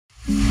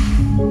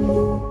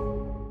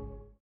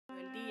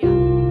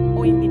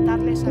O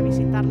invitarles a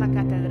visitar la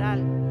catedral.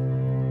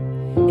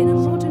 In a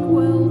modern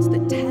world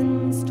that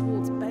tends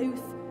towards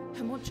both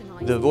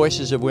homogenizing. The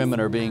voices of women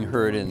are being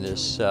heard in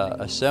this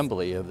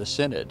assembly of the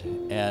Synod,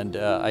 and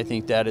I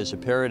think that is a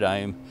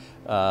paradigm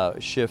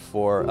shift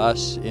for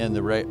us in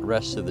the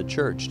rest of the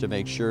Church to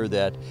make sure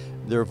that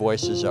their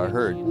voices are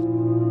heard.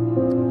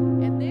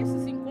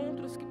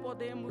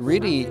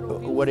 Really,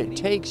 what it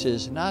takes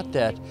is not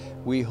that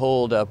we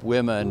hold up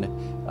women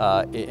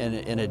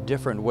in a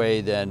different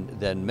way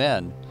than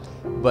men,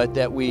 but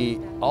that we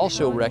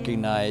also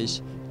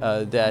recognize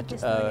that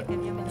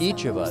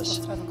each of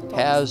us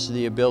has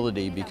the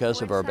ability,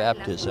 because of our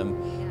baptism,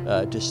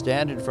 to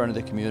stand in front of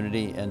the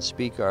community and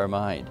speak our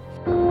mind.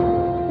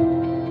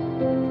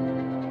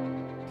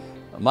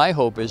 My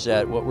hope is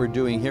that what we're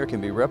doing here can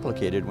be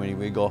replicated when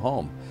we go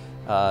home.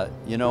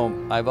 You know,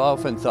 I've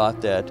often thought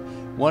that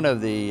one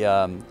of the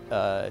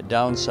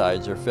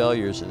downsides or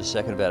failures of the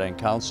Second Vatican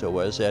Council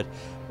was that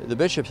the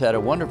bishops had a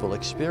wonderful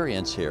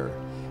experience here,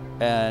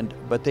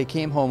 but they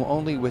came home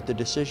only with the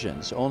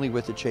decisions, only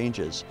with the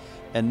changes,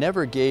 and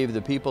never gave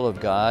the people of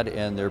God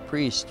and their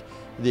priests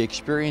the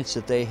experience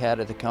that they had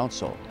at the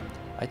council.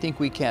 I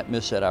think we can't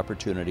miss that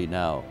opportunity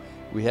now.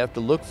 We have to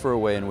look for a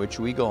way in which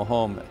we go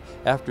home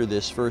after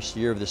this first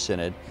year of the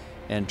Synod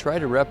and try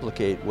to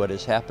replicate what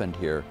has happened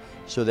here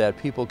so that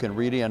people can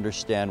really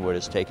understand what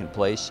has taken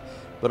place,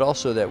 but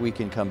also that we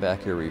can come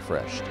back here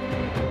refreshed.